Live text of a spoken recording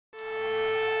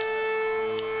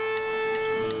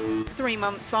3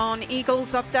 months on,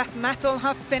 Eagles of Death Metal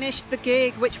have finished the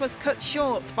gig, which was cut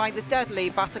short by the deadly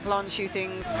Bataclan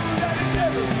shootings.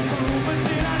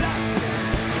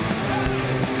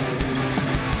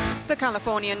 The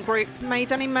Californian group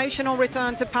made an emotional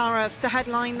return to Paris to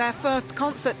headline their first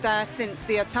concert there since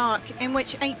the attack, in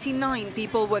which 89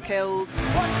 people were killed.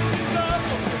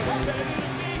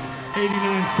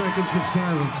 89 seconds of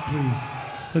silence, please.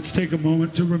 Let's take a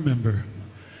moment to remember,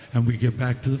 and we get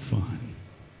back to the fun.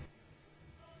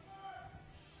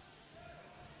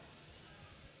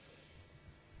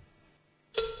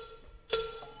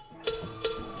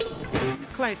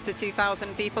 Close to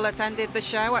 2,000 people attended the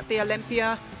show at the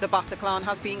Olympia. The Bataclan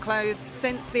has been closed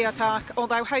since the attack,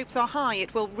 although hopes are high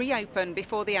it will reopen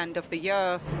before the end of the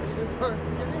year.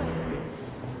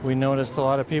 We noticed a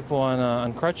lot of people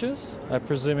on crutches. I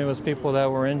presume it was people that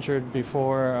were injured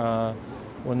before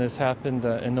when this happened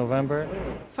in November.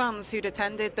 Fans who'd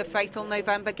attended the fatal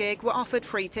November gig were offered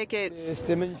free tickets.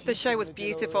 The show was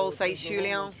beautiful, says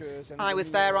Julien. I was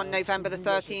there on November the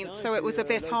 13th, so it was a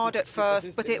bit hard at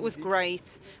first, but it was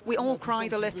great. We all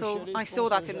cried a little. I saw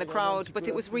that in the crowd, but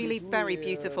it was really very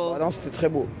beautiful.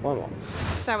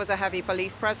 There was a heavy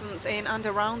police presence in and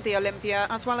around the Olympia,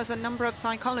 as well as a number of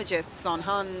psychologists on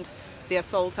hand. The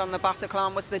assault on the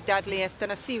Bataclan was the deadliest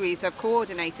in a series of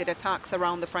coordinated attacks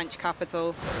around the French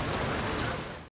capital.